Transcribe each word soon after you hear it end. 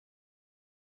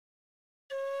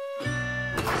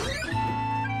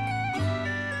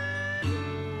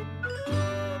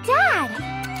Dad!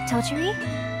 Totori,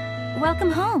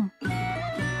 welcome home.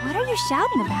 What are you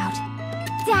shouting about?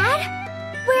 Dad?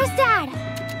 Where's Dad?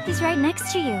 He's right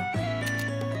next to you.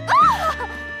 Ah!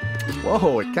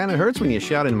 Whoa, it kind of hurts when you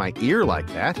shout in my ear like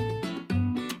that.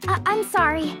 I'm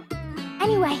sorry.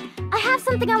 Anyway, I have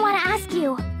something I want to ask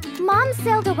you. Mom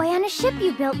sailed away on a ship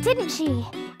you built, didn't she?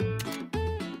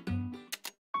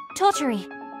 Totori,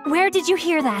 where did you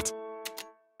hear that?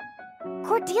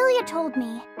 Cordelia told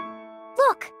me.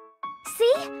 Look,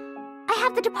 see? I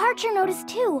have the departure notice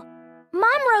too.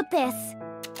 Mom wrote this.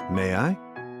 May I?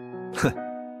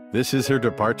 This is her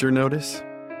departure notice?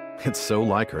 It's so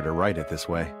like her to write it this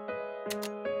way.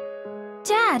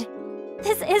 Dad,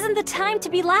 this isn't the time to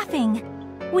be laughing.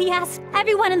 We asked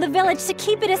everyone in the village to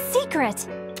keep it a secret.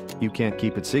 You can't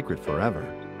keep it secret forever.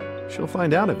 She'll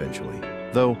find out eventually,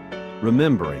 though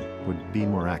remembering would be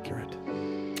more accurate.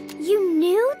 You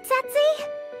knew, Zetzi?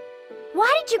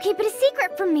 Why did you keep it a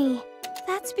secret from me?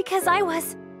 That's because I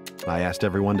asked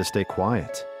everyone to stay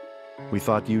quiet. We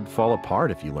thought you'd fall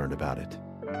apart if you learned about it.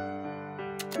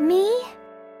 Me?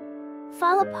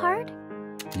 Fall apart?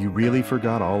 You really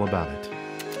forgot all about it.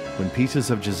 When pieces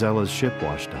of Gisella's ship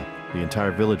washed up, the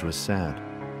entire village was sad.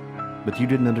 But you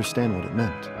didn't understand what it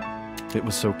meant. It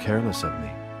was so careless of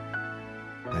me.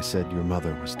 I said your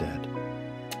mother was dead.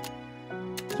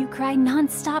 You cried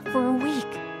non-stop for a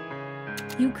week.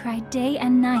 You cried day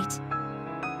and night.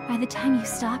 By the time you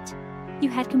stopped, you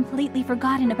had completely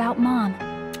forgotten about Mom.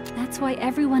 That's why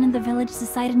everyone in the village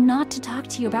decided not to talk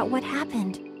to you about what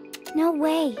happened. No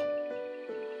way.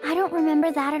 I don't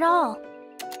remember that at all.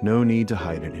 No need to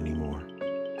hide it anymore.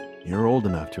 You're old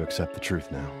enough to accept the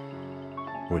truth now.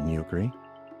 Wouldn't you agree?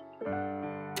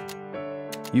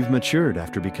 You've matured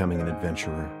after becoming an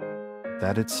adventurer.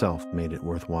 That itself made it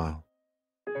worthwhile.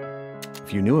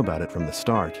 If you knew about it from the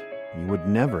start, you would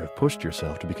never have pushed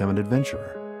yourself to become an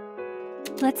adventurer.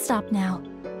 Let's stop now.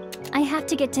 I have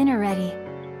to get dinner ready.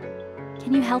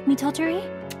 Can you help me, Totori?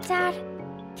 Dad,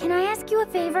 can I ask you a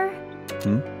favor?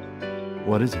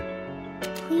 What is it?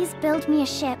 Please build me a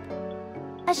ship.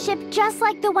 A ship just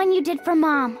like the one you did for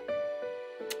Mom.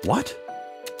 What?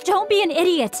 Don't be an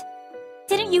idiot!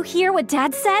 Didn't you hear what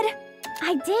Dad said?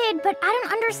 I did, but I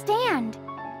don't understand.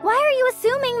 Why are you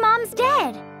assuming Mom's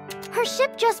dead? Her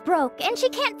ship just broke, and she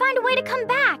can't find a way to come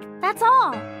back, that's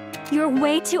all. You're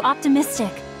way too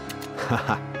optimistic.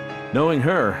 Haha. Knowing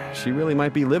her, she really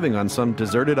might be living on some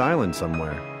deserted island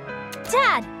somewhere.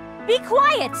 Dad, be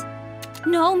quiet!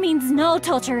 No means no,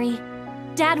 Totori.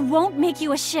 Dad won't make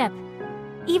you a ship.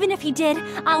 Even if he did,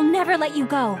 I'll never let you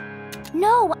go.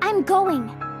 No, I'm going.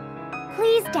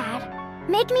 Please, Dad,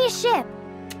 make me a ship.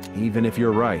 Even if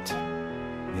you're right.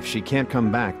 If she can't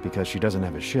come back because she doesn't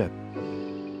have a ship.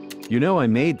 You know I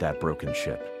made that broken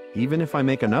ship. Even if I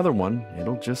make another one,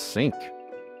 it'll just sink.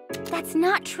 That's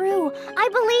not true. I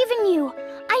believe in you.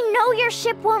 I know your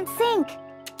ship won't sink.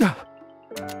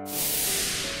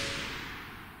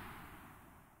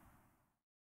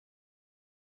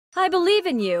 I believe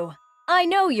in you. I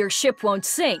know your ship won't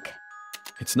sink.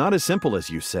 It's not as simple as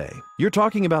you say. You're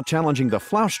talking about challenging the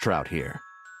Flauschtrout here.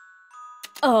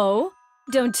 Oh?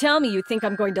 Don't tell me you think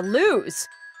I'm going to lose.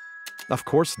 Of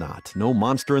course not. No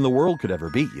monster in the world could ever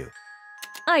beat you.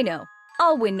 I know.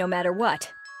 I'll win no matter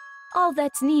what. All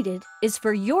that's needed is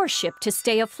for your ship to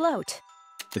stay afloat.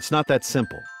 It's not that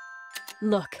simple.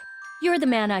 Look, you're the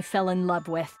man I fell in love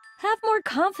with. Have more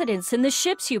confidence in the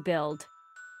ships you build.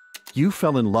 You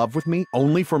fell in love with me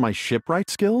only for my shipwright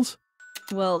skills?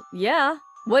 Well, yeah.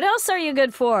 What else are you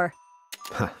good for?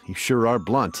 You sure are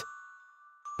blunt.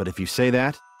 But if you say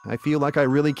that, I feel like I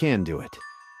really can do it.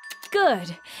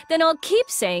 Good. Then I'll keep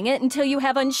saying it until you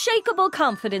have unshakable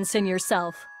confidence in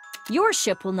yourself. Your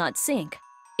ship will not sink.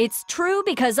 It's true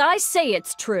because I say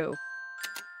it's true.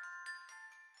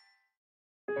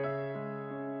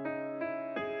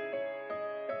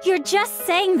 You're just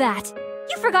saying that.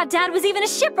 You forgot Dad was even a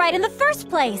shipwright in the first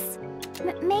place.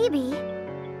 Maybe.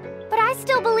 But I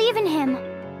still believe in him.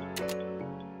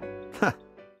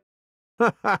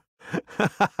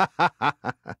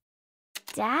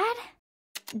 Dad?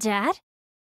 Dad?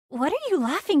 What are you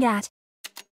laughing at?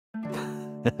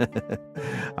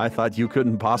 I thought you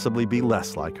couldn't possibly be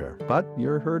less like her, but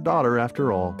you're her daughter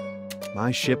after all.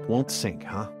 My ship won't sink,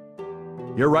 huh?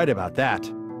 You're right about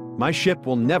that. My ship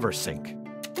will never sink.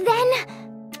 Then...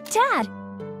 Dad,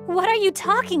 what are you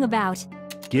talking about?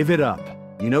 Give it up.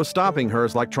 You know stopping her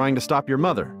is like trying to stop your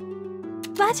mother.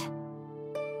 But...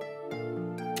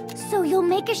 So you'll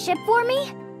make a ship for me?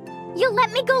 You'll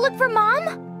let me go look for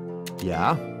Mom?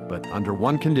 Yeah, but under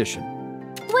one condition.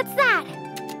 What's that?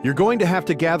 You're going to have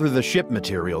to gather the ship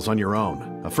materials on your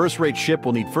own. A first-rate ship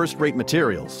will need first-rate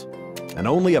materials. And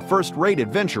only a first-rate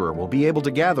adventurer will be able to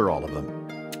gather all of them.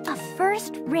 A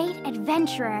first-rate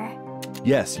adventurer.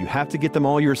 Yes, you have to get them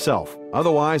all yourself.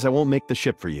 Otherwise, I won't make the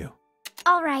ship for you.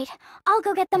 All right, I'll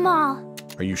go get them all.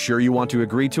 Are you sure you want to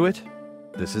agree to it?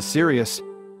 This is serious.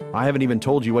 I haven't even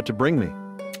told you what to bring me.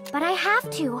 But I have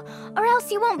to, or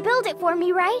else you won't build it for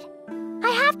me, right? I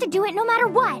have to do it no matter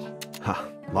what. Ha,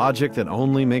 logic that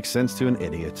only makes sense to an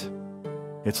idiot.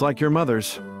 It's like your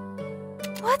mother's.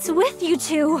 What's with you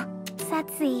two?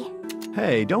 Setzi.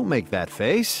 Hey, don't make that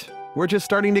face. We're just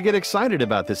starting to get excited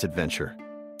about this adventure.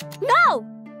 No!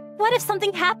 What if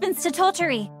something happens to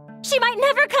Totori? She might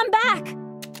never come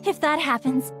back! If that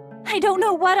happens, I don't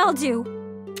know what I'll do.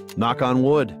 Knock on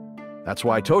wood. That's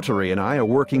why Totori and I are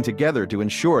working together to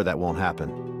ensure that won't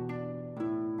happen.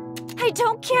 I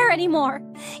don't care anymore.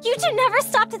 You two never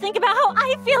stop to think about how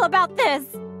I feel about this.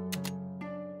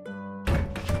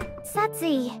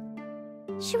 Setzi.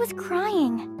 She was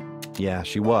crying. Yeah,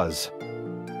 she was.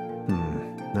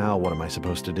 Now what am I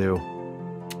supposed to do?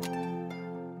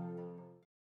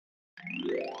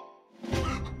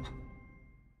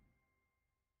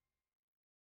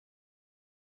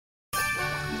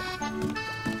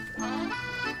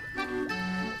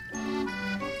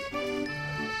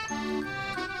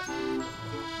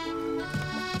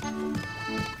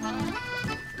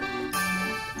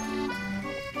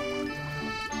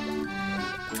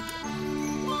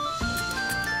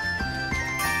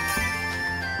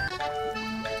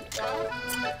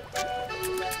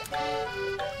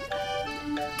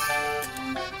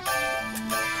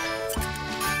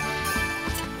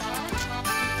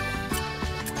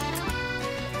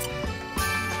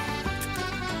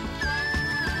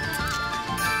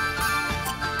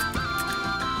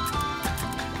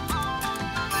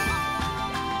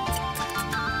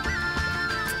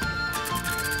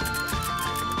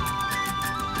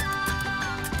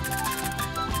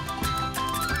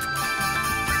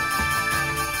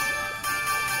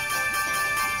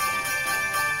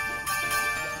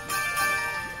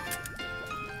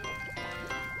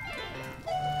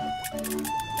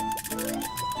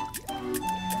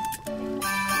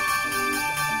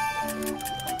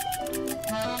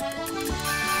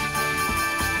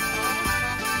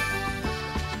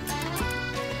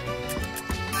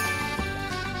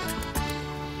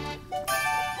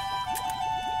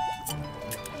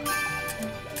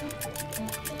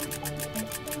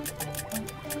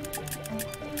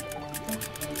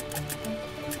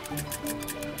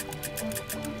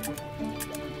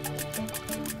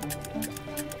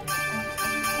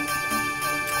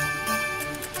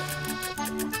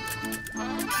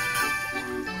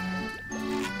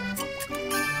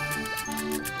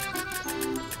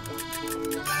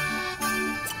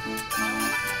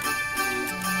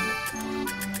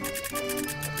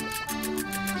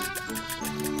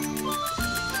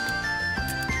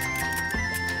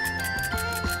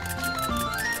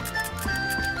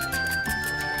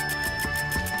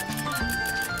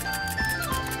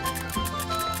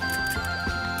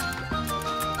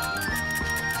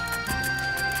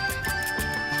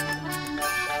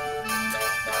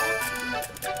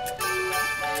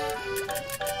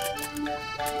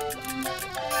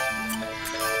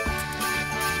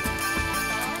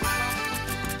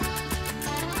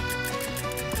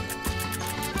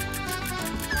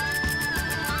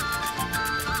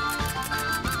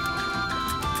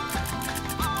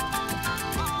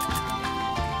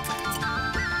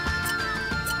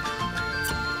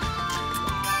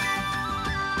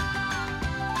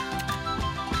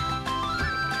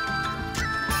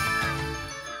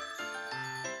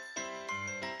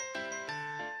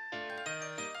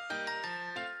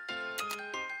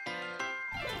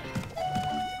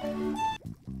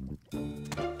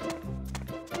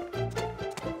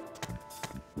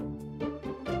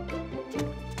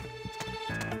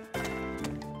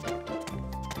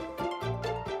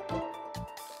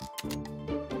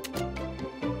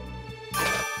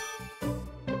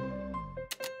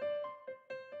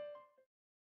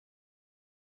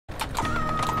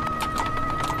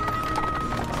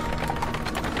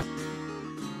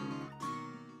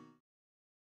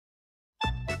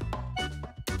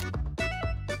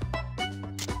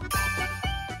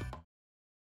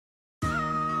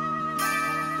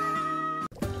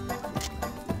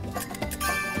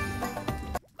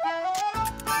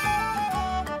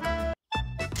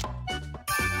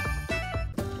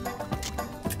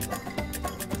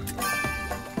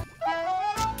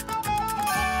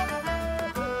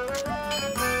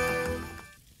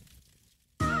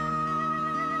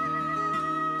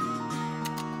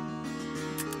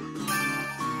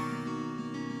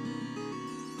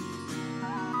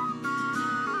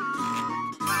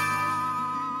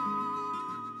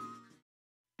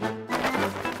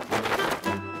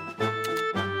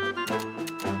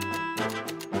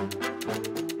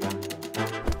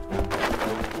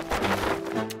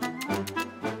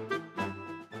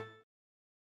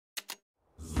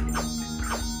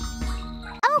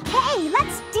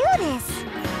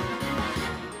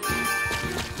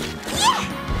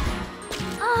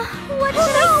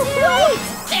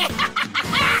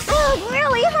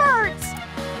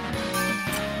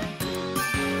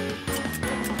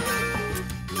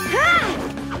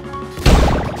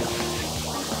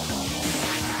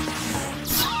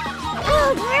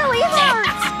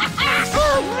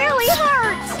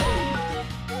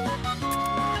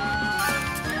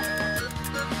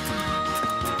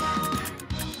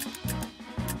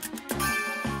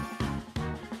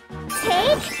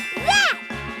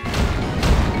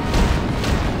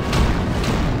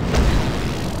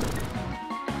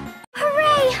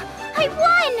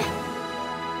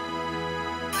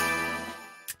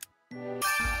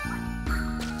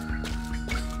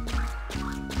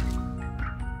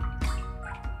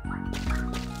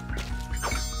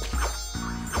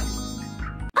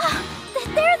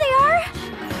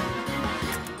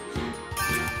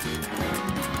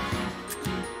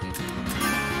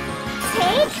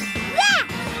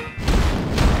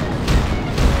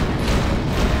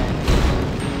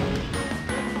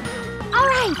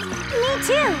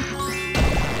 too.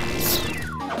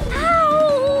 Ow!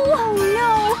 Oh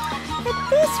no!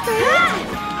 This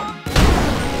hurts.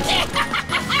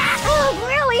 Oh, it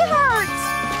really hurts.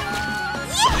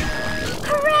 Yeah!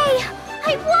 Hooray! I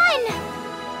won!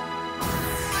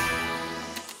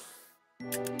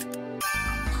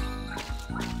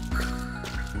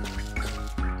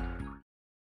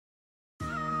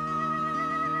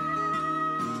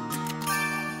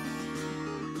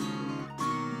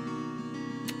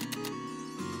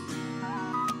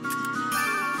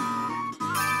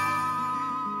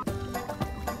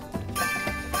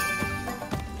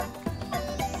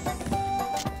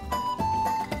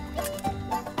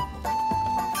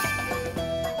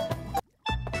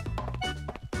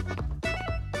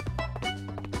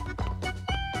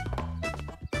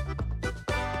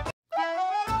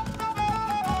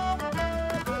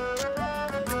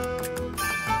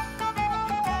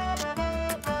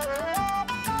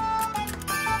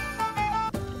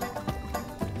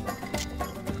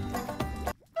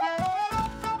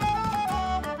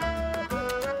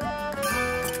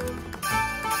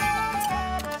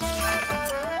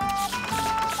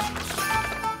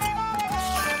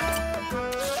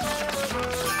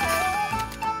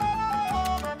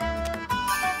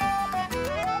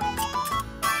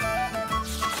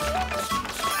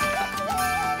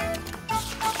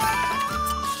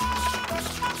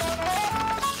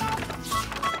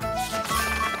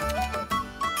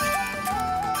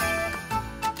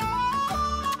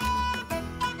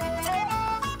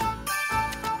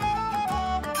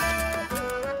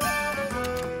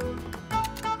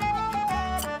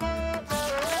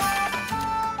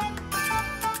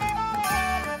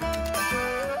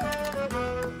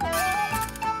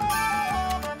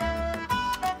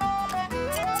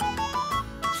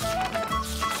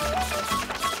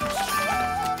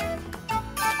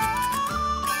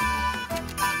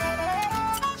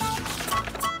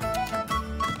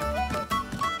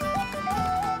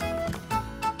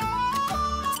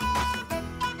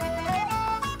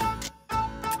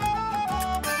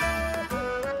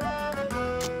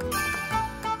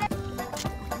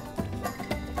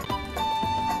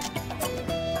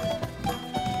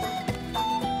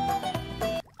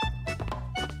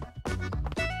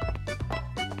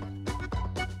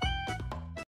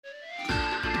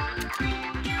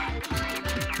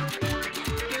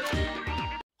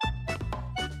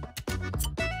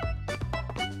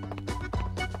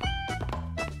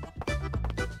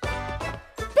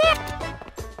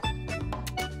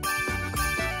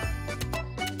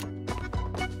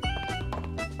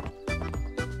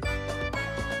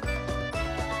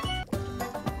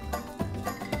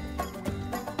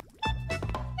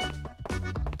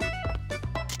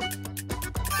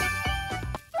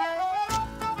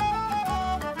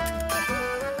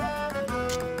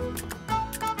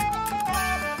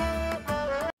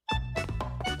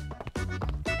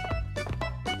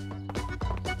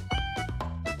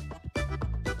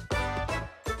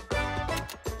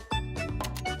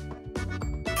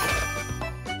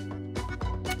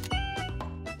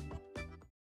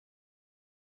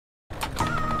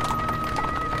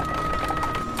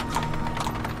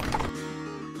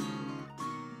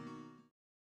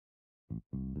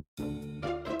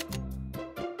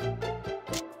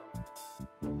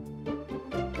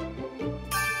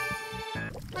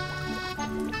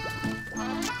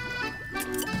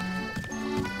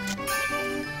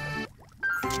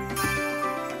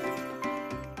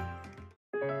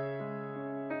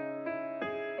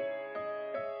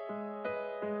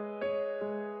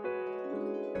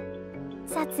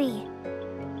 Setzi.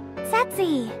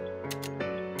 Setzi!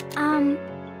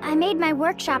 I made my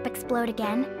workshop explode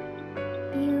again.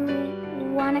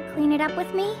 You wanna clean it up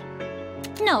with me?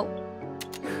 No.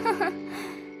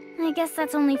 I guess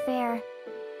that's only fair.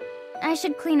 I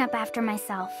should clean up after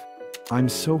myself. I'm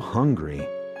so hungry.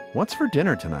 What's for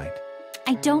dinner tonight?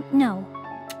 I don't know.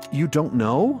 You don't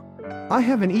know? I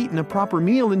haven't eaten a proper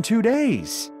meal in 2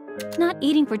 days. Not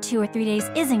eating for 2 or 3 days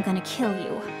isn't gonna kill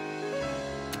you.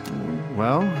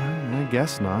 Well, I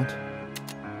guess not.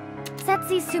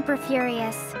 Setzi's super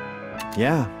furious.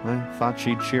 Yeah, I thought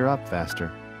she'd cheer up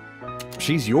faster.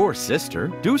 She's your sister.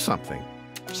 Do something.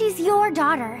 She's your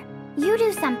daughter. You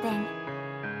do something.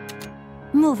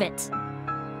 Move it.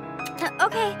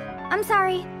 Okay, I'm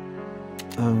sorry.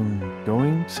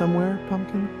 Going somewhere,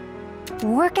 Pumpkin?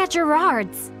 Work at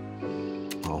Gerard's.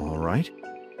 All right.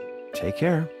 Take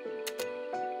care.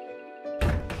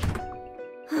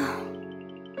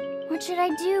 What should I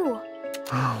do?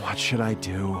 Oh, what should I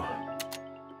do?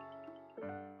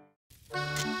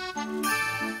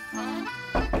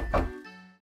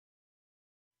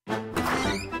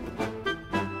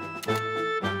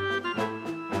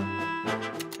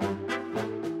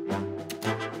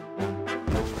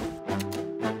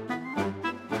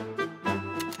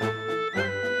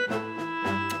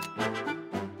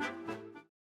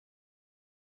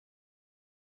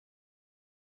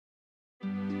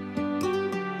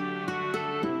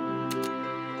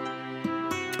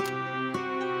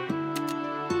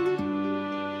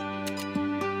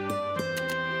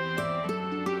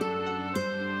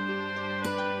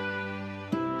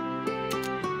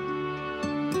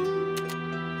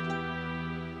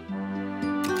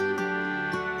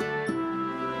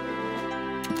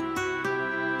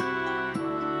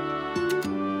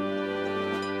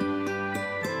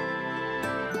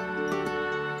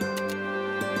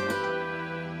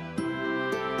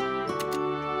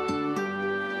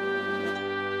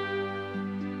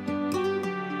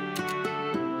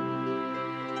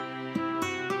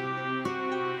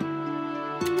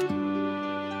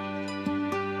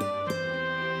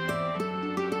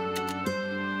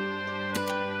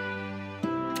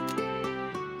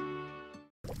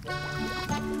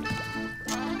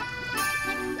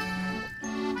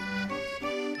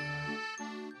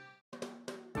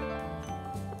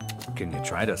 Can you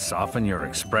try to soften your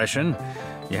expression?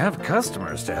 You have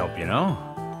customers to help, you know?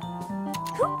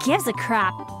 Who gives a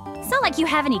crap? It's not like you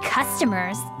have any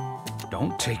customers.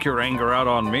 Don't take your anger out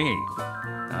on me.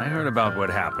 I heard about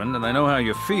what happened, and I know how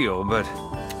you feel, but...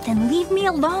 Then leave me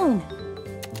alone.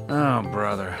 Oh,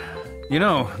 brother. You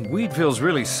know, Weed feels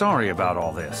really sorry about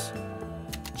all this.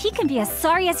 He can be as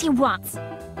sorry as he wants.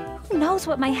 Who knows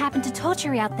what might happen to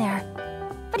Totori out there?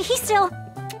 But he still...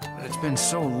 But it's been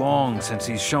so long since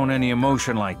he's shown any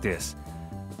emotion like this.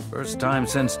 First time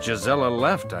since Gisela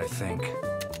left, I think.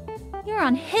 You're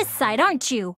on his side, aren't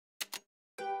you?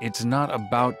 It's not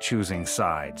about choosing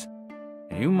sides.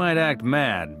 You might act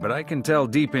mad, but I can tell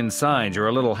deep inside you're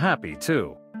a little happy,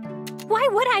 too. Why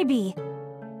would I be?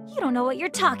 You don't know what you're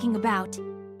talking about.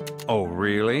 Oh,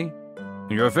 really?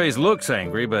 Your face looks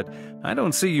angry, but I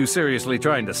don't see you seriously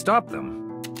trying to stop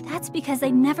them. That's because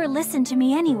they never listened to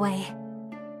me anyway.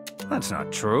 That's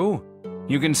not true.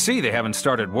 You can see they haven't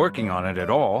started working on it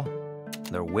at all.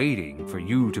 They're waiting for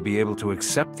you to be able to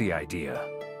accept the idea.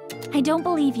 I don't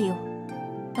believe you.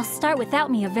 They'll start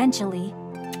without me eventually.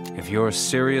 If you're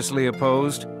seriously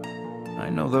opposed, I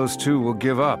know those two will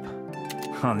give up.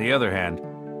 On the other hand,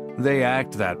 they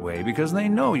act that way because they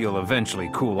know you'll eventually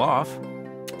cool off.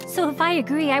 So if I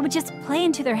agree, I would just play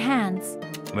into their hands.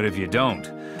 But if you don't,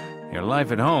 your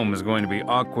life at home is going to be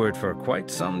awkward for quite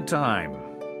some time.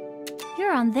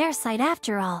 You're on their side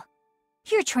after all.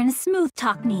 You're trying to smooth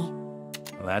talk me.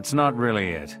 That's not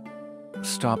really it.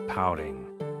 Stop pouting.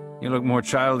 You look more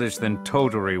childish than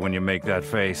Totori when you make that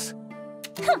face.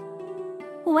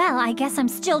 Well, I guess I'm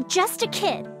still just a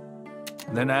kid.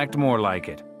 Then act more like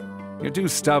it. You're too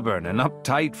stubborn and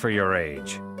uptight for your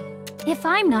age. If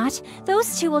I'm not,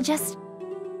 those two will just...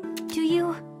 Do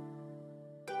you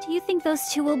think those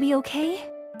two will be okay?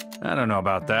 I don't know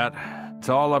about that. It's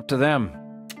all up to them.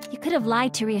 You could have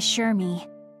lied to reassure me.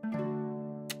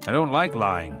 I don't like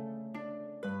lying.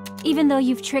 Even though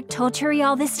you've tricked Totori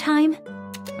all this time?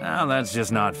 Well, that's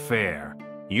just not fair.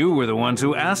 You were the ones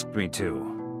who asked me to.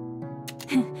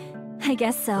 I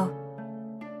guess so.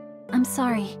 I'm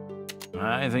sorry.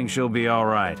 I think she'll be all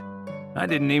right. I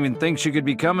didn't even think she could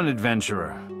become an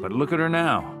adventurer, but look at her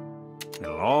now.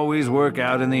 It'll always work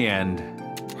out in the end.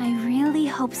 I really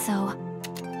hope so.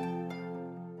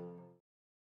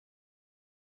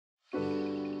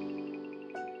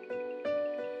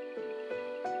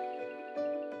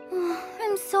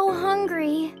 I'm so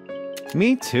hungry.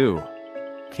 Me too.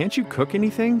 Can't you cook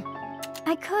anything?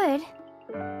 I could,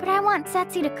 but I want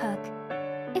Setsi to cook.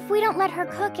 If we don't let her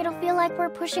cook, it'll feel like we're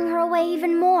pushing her away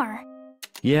even more.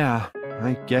 Yeah,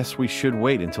 I guess we should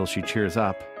wait until she cheers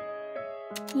up.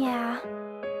 Yeah.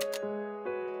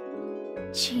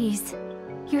 Jeez,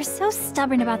 you're so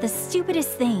stubborn about the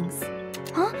stupidest things.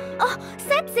 Huh? Oh,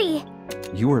 Setsi!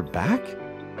 You are back?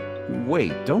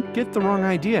 Wait, don't get the wrong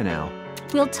idea now.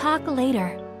 We'll talk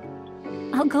later.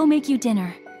 I'll go make you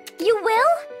dinner. You will?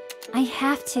 I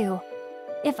have to.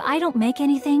 If I don't make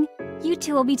anything, you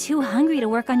two will be too hungry to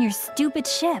work on your stupid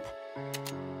ship.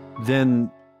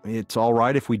 Then it's all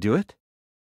right if we do it?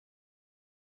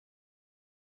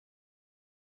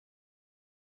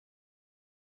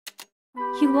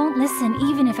 You won't listen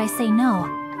even if I say no.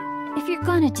 If you're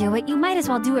gonna do it, you might as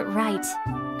well do it right.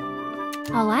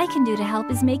 All I can do to help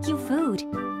is make you food.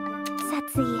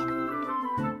 Setsi.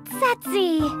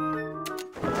 Setsi!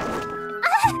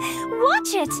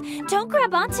 Watch it! Don't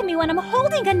grab onto me when I'm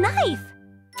holding a knife!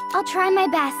 I'll try my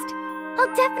best.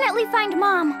 I'll definitely find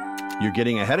Mom. You're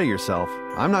getting ahead of yourself.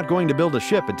 I'm not going to build a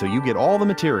ship until you get all the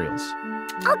materials.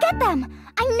 I'll get them!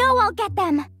 I know I'll get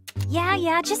them!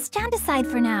 Yeah, just stand aside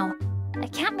for now. I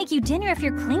can't make you dinner if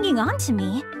you're clinging on to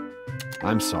me.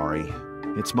 I'm sorry.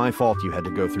 It's my fault you had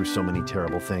to go through so many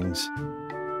terrible things.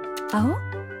 Oh?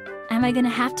 Am I gonna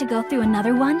have to go through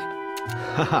another one?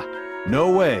 Haha,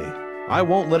 no way. I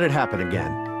won't let it happen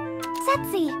again.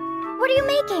 Setsi, what are you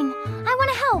making? I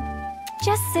want to help.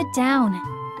 Just sit down.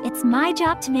 It's my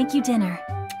job to make you dinner.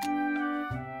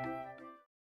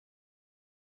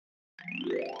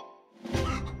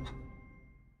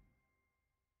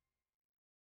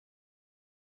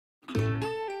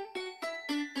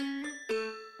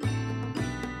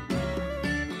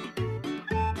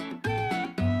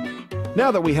 Now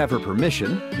that we have her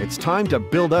permission, it's time to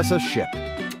build us a ship.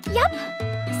 Yep.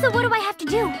 So what do I have to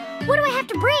do? What do I have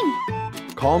to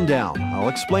bring? Calm down. I'll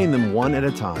explain them one at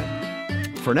a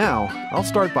time. For now, I'll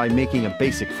start by making a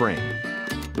basic frame.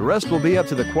 The rest will be up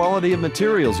to the quality of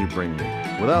materials you bring me.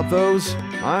 Without those,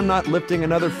 I'm not lifting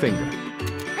another finger.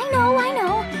 I know.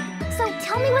 So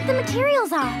tell me what the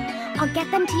materials are. I'll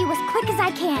get them to you as quick as I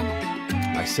can.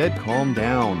 I said calm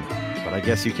down, but I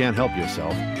guess you can't help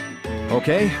yourself.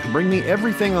 Okay, bring me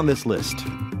everything on this list.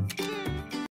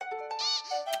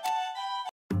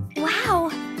 Wow,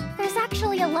 there's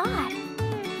actually a lot.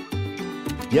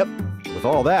 Yep, with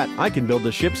all that, I can build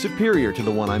a ship superior to the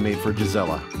one I made for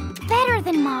Gisela. Better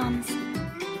than Mom's.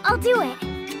 I'll do it.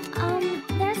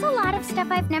 There's a lot of stuff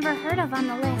I've never heard of on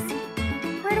the list.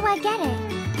 Where do I get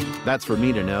it? That's for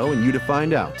me to know and you to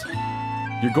find out.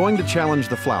 You're going to challenge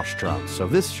the Flauschtraut, so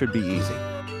this should be easy.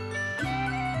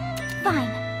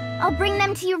 Fine. I'll bring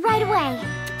them to you right away.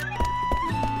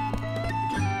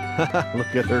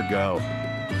 Look at her go.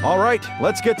 All right,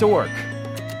 let's get to work.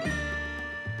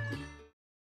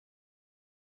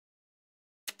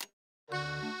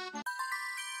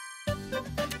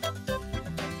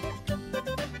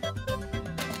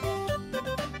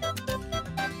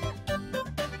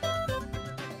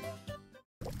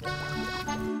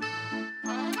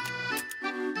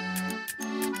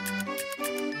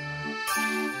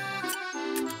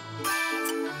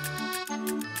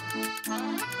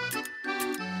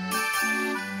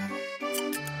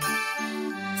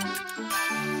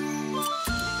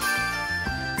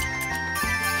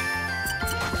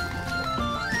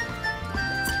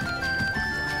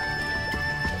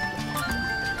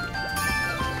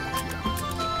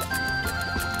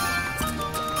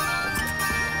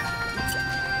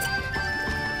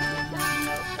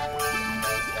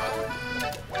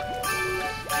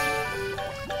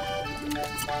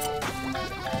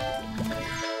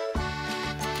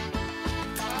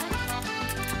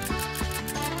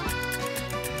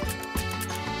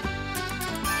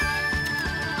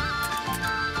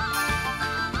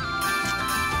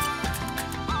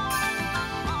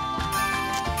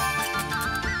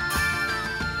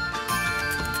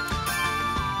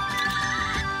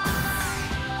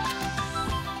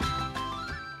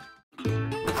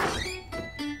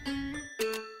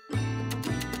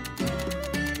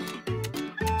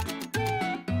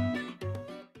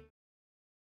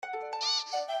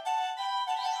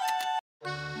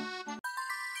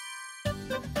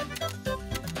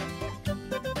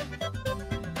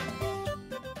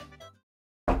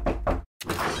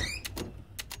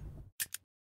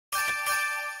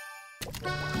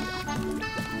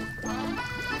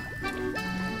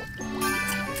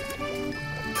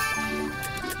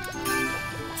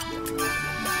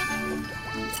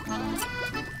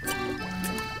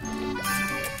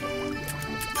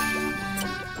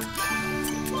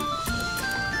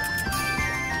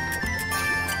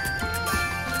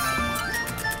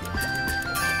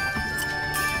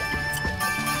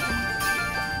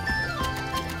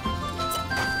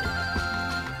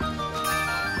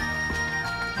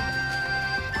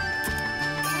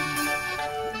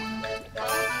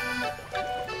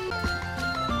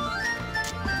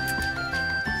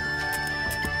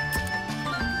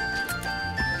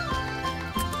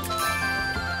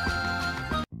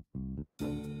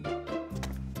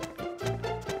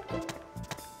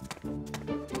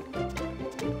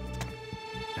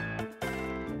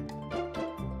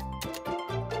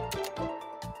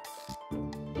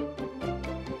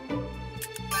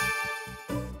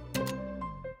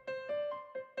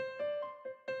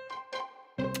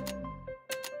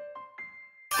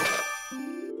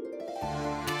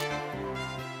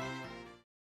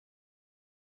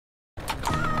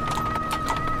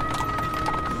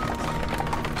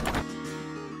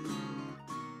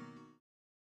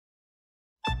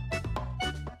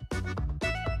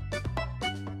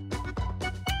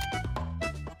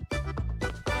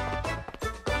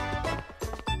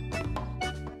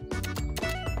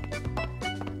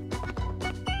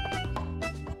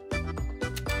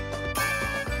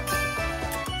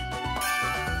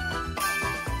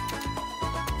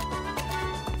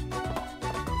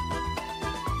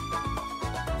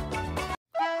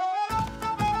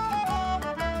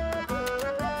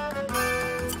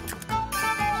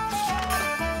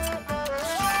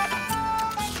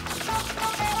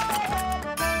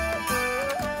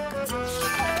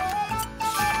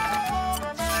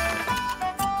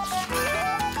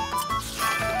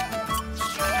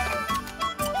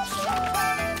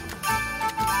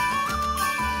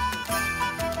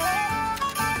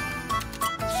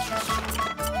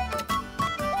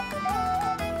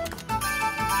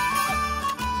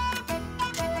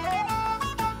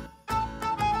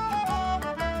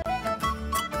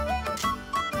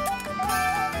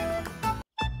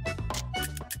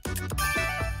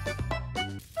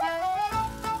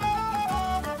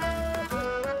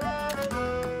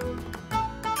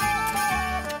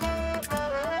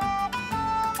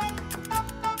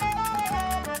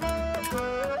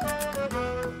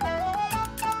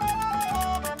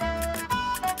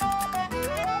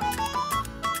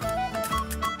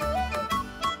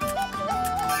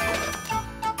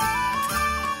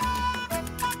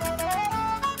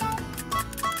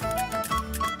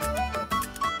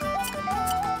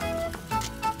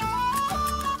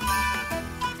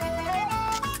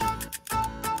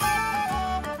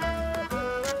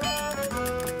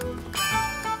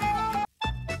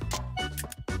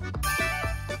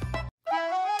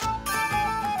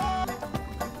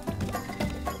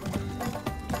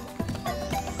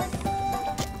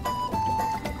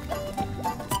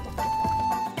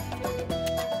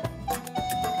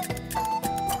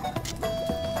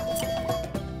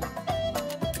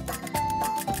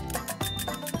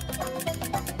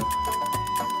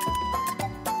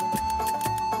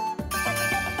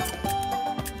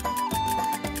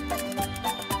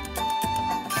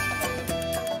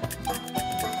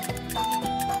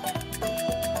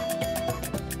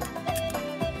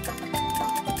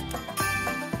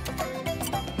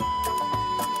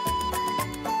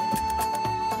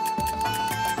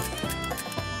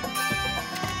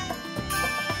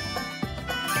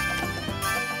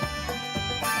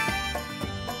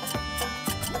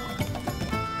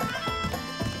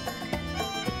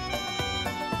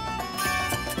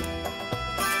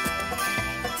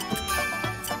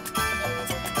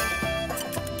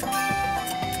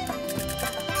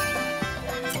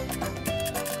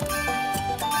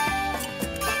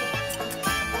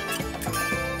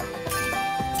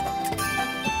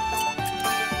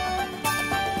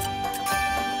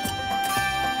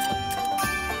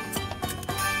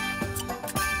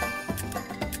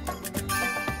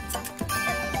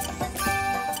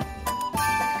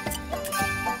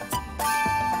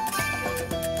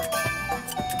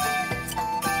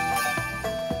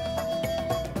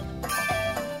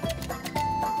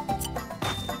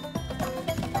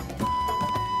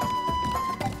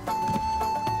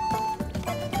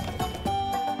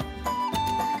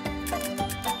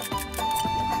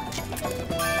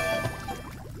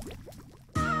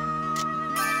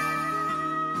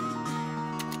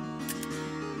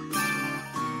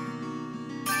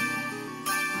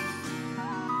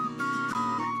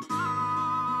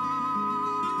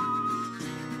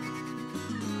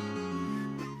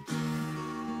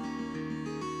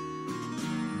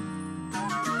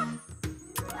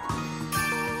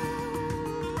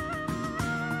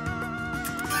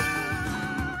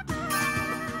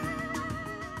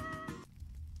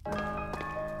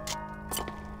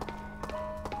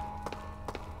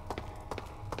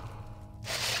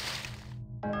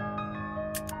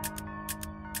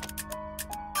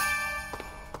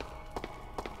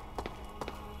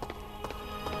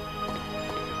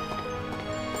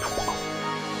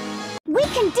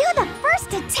 can do the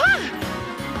first attack!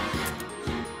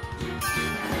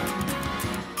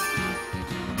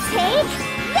 Take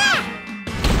that!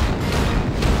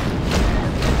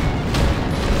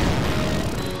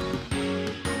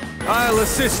 I'll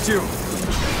assist you.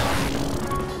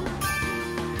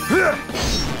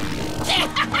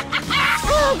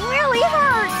 Oh, it really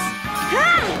hurts!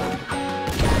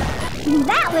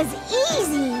 That was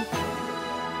easy!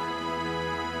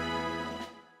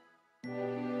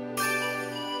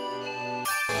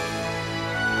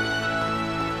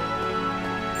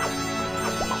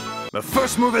 The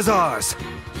first move is ours.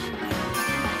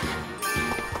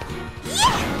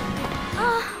 Yeah!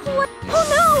 What? Oh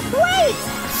no! Wait!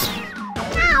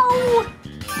 Ow!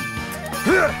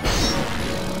 Yeah!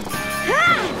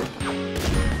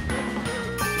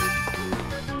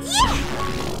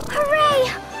 Hooray!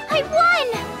 I won!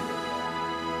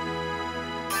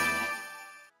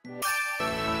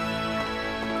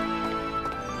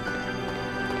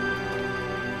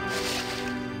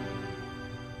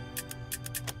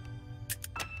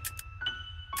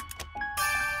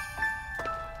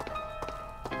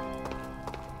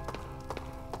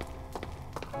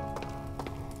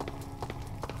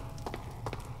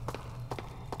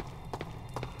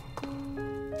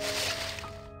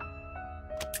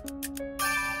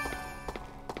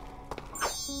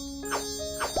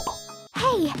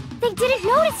 Hey, they didn't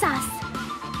notice us!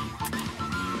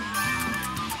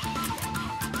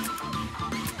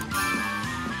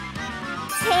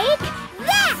 Take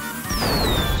that!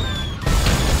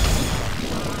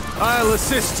 I'll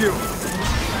assist you.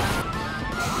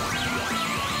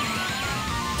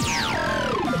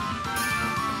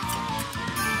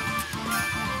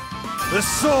 The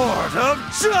Sword of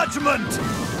Judgment!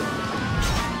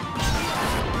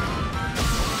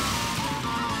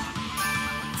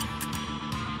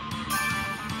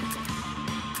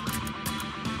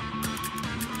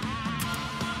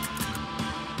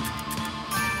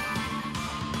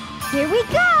 Here we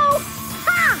go!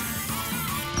 Ha!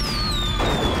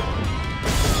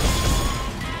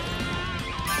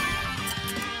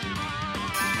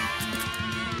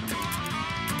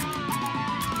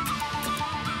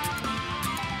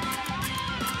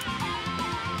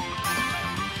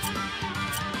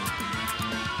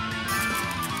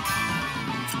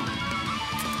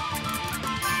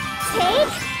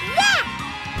 Take that!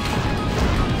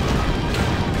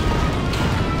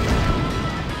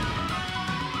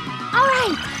 All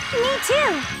right, me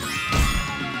too.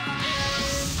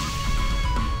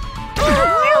 It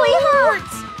really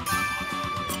hurts.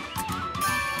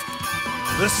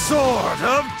 The Sword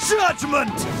of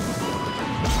Judgment!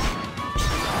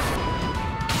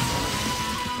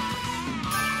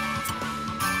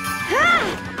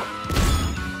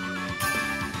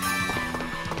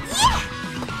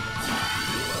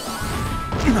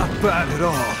 Not bad at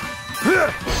all.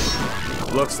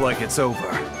 Looks like it's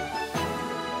over.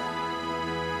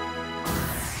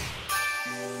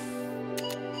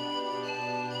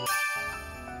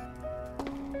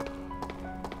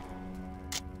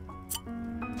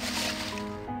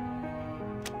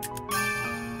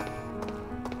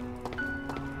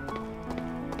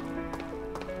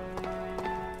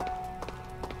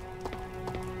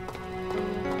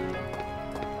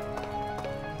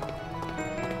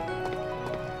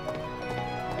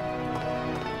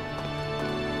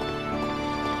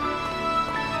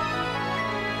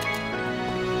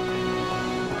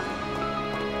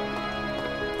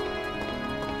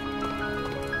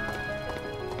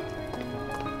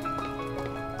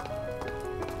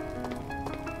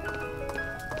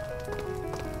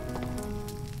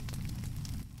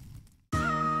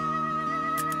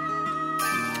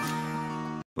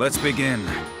 Let's begin.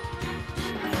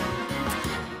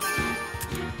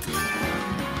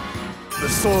 The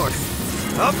Sword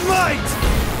of Might!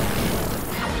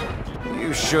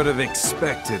 You should have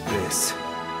expected this.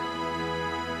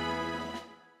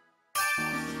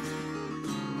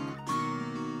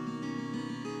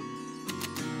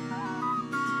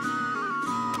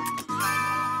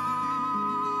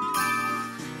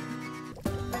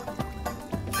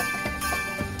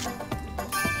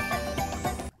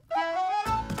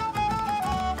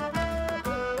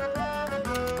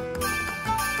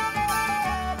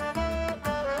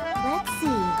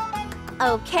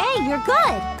 Okay, you're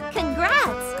good.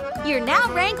 Congrats! You're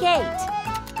now rank 8.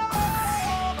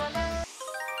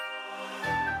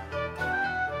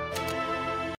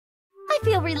 I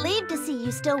feel relieved to see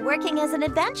you still working as an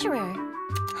adventurer.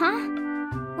 Huh?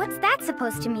 What's that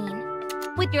supposed to mean?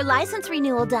 With your license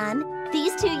renewal done,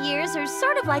 these 2 years are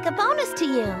sort of like a bonus to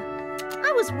you.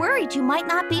 I was worried you might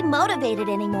not be motivated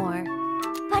anymore.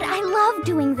 But I love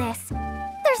doing this.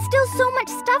 there's still so much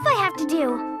stuff I have to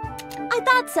do. I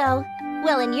thought so.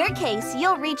 Well, in your case,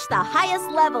 you'll reach the highest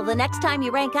level the next time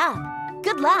you rank up.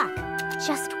 Good luck.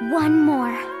 Just one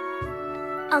more.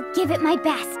 I'll give it my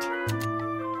best.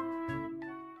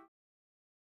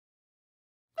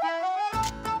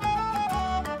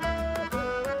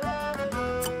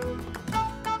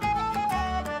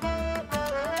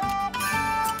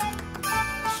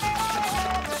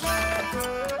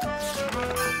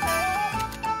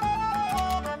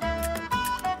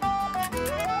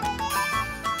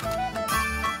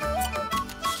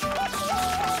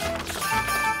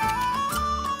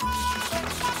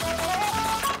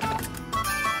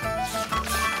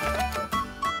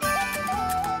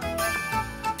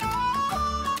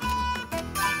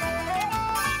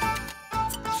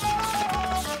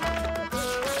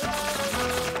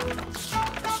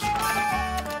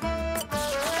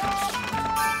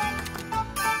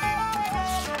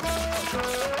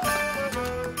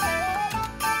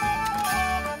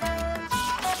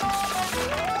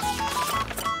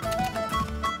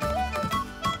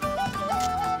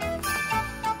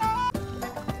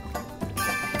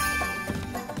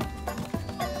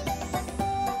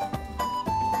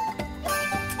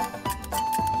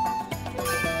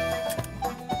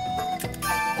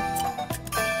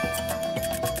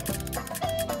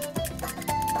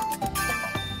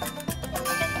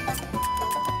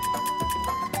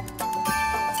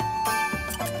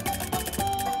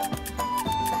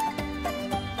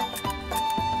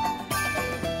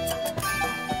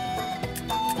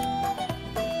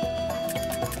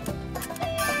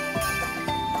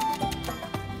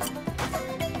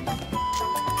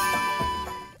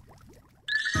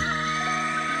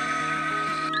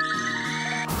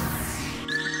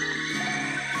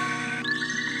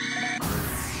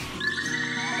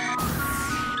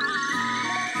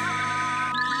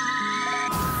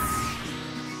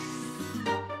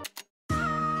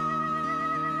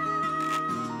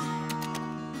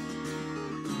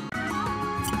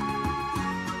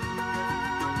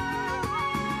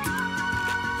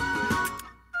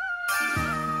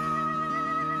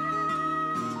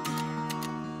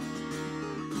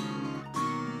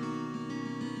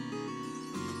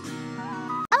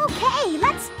 Okay,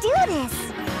 let's do this!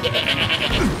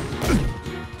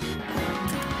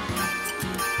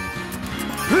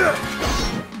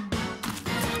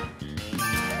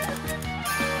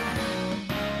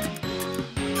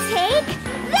 Take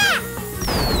that!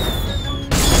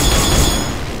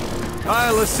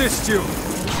 I'll assist you.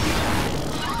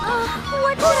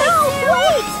 What did I do?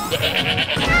 Wait!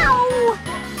 Ow!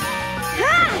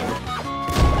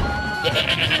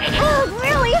 Oh, it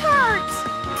really hurts!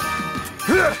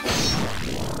 Yeah!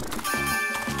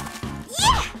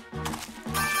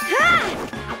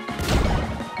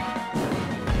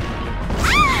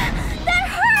 That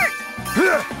hurt!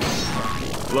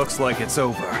 Looks like it's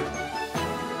over.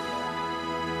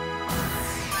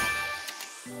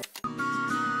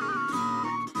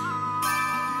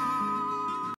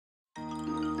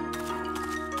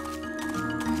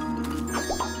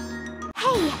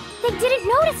 Hey, they didn't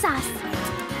notice us!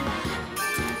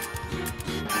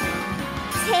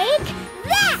 Take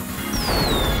that!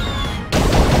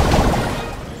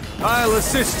 I'll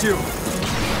assist you.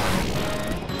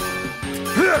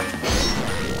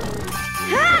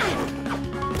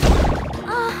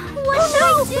 What should I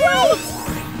do?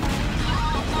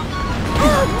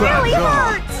 Oh, it really Back off.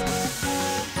 hurts!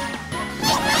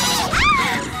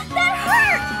 That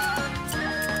hurt!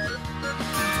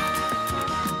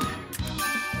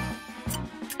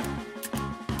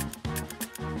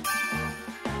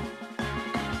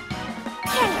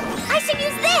 Okay, I should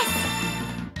use this!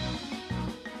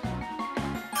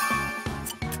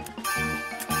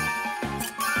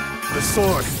 The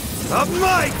sword of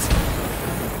might!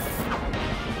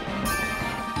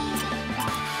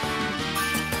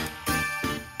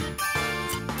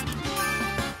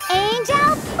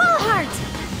 Angel Full Heart!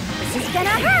 This is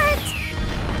gonna hurt!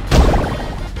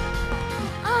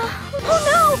 Oh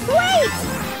no, wait!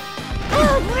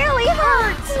 Oh, it really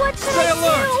hurts! What should Stay I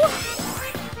alert! do?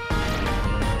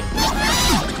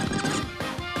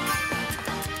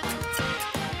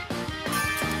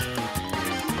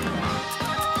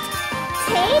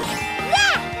 Take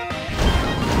that!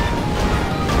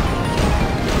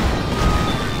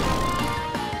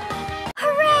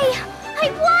 Hooray! I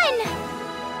won!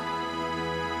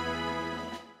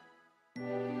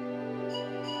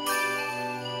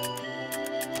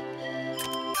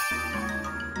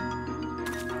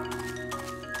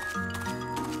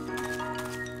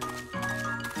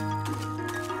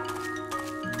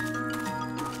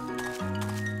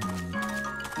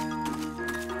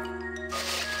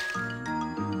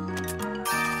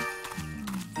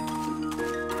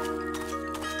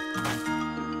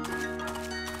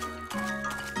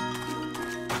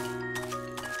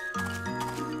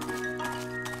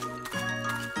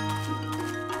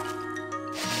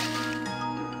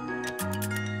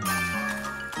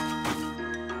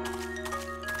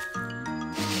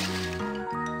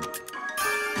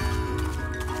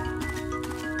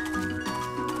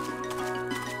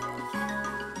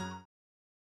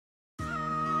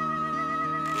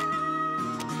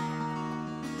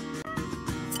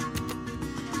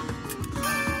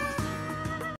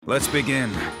 Let's begin.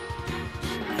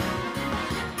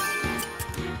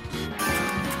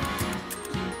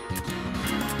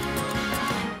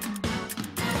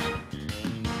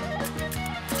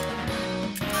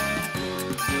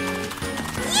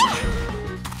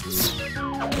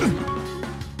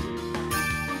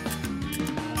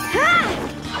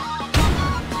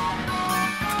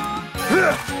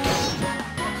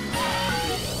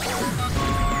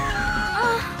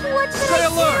 What should Stay I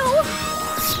alert! do?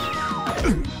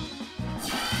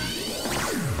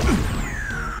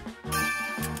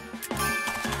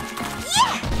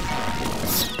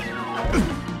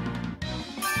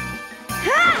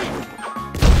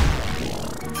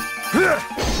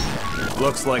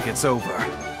 Looks like it's over.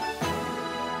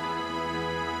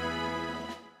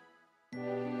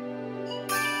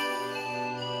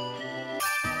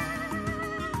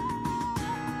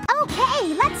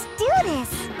 Okay, let's do this.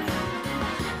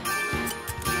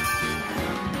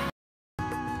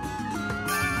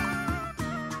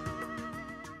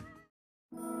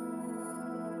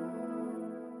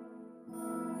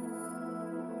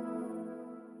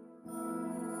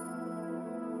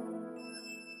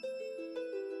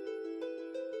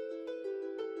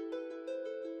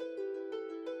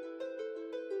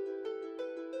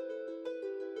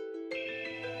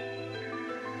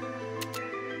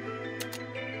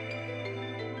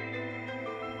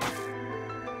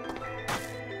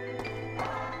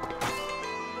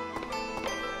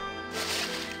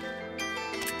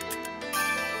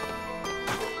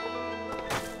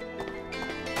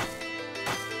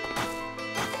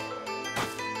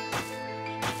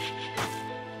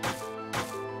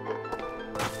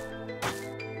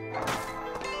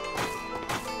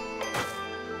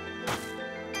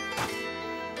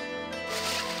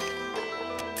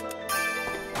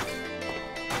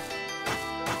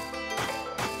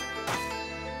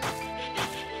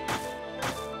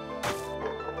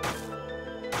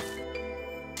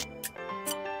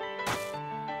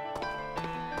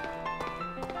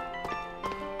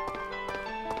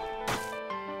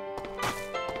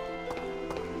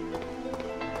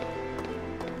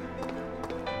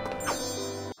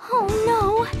 Oh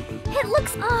no! It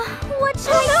looks. What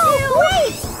should I do?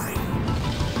 Wait!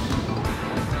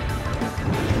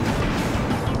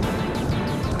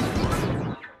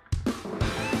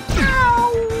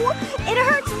 Ow! It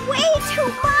hurts way too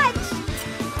much!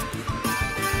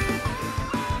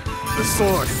 The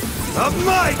sword of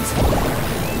might!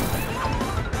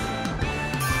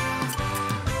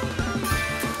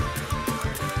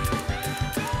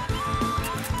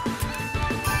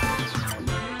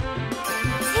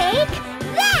 Take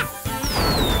that!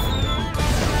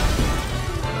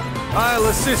 I'll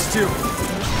assist you.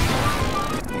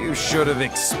 You should have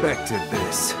expected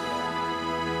this.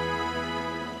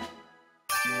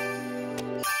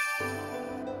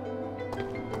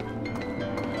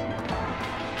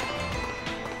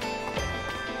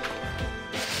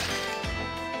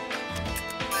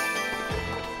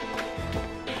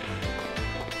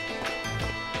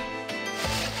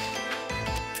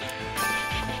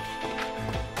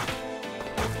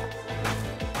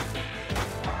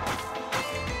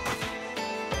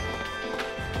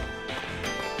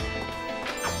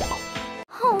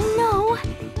 Oh no!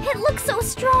 It looks so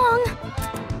strong!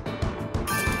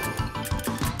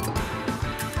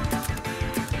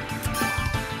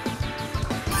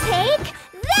 Take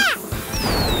that!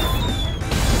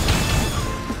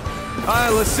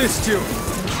 I'll assist you.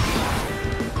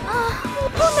 Oh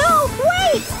no!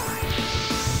 Wait!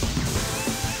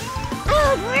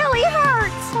 Oh, it really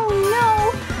hurts! Oh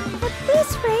no! At this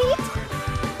rate...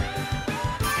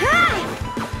 Ha!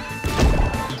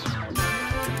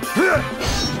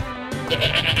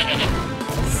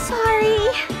 Sorry.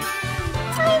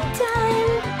 I'm done.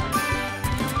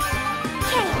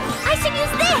 Hey, I should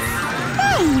use this!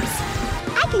 Thanks!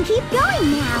 I can keep going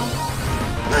now.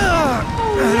 Oh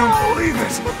no! I don't believe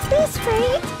it. At this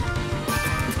rate...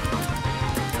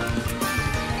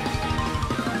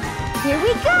 Here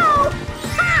we go!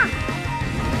 Ha!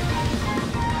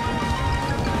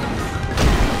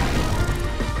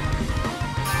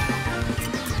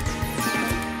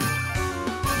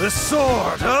 The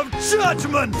sword of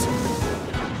judgment!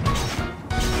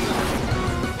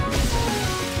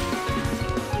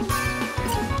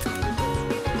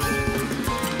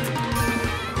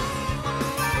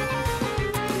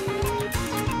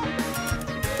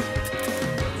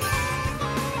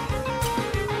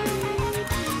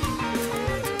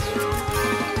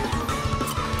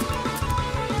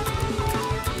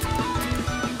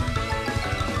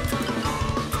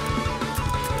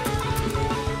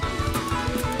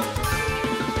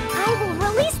 I will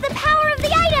release the power!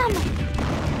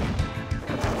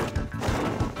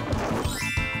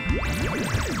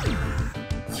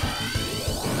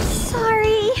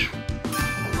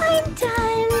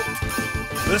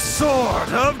 Sword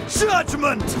of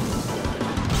Judgment!